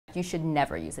You should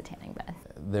never use a tanning bed.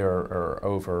 There are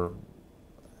over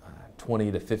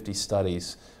 20 to 50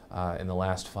 studies in the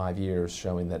last 5 years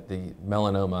showing that the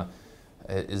melanoma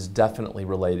is definitely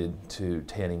related to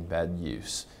tanning bed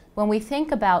use. When we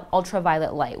think about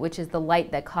ultraviolet light, which is the light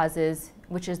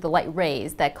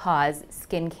rays that cause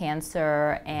skin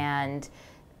cancer and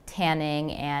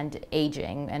tanning and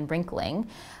aging and wrinkling,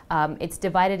 it's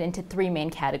divided into 3 main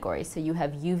categories. So you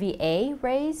have UVA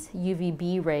rays,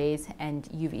 UVB rays, and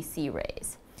UVC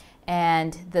rays.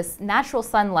 And this natural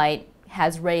sunlight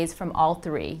has rays from all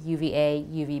 3, UVA,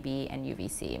 UVB, and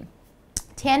UVC.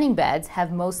 Tanning beds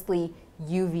have mostly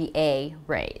UVA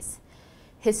rays.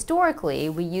 Historically,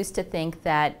 we used to think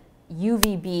that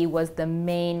UVB was the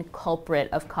main culprit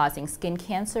of causing skin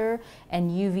cancer,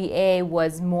 and UVA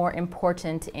was more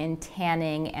important in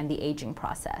tanning and the aging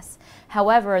process.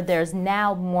 However, there's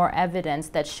now more evidence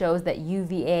that shows that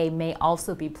UVA may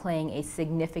also be playing a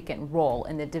significant role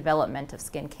in the development of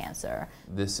skin cancer.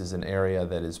 This is an area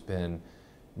that has been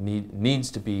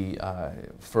needs to be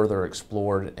further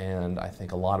explored, and I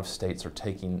think a lot of states are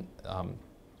taking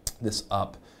this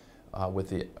up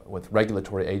with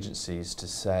regulatory agencies to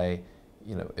say,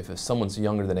 you know, if someone's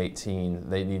younger than 18,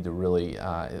 they need to really,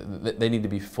 they need to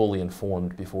be fully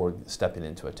informed before stepping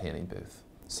into a tanning booth.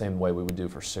 Same way we would do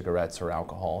for cigarettes or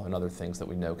alcohol and other things that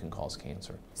we know can cause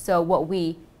cancer. So what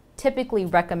we typically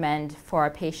recommend for our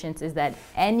patients is that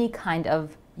any kind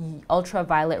of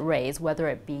ultraviolet rays, whether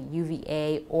it be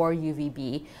UVA or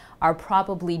UVB, are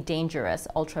probably dangerous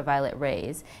ultraviolet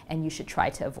rays, and you should try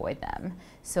to avoid them.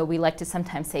 So we like to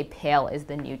sometimes say pale is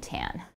the new tan.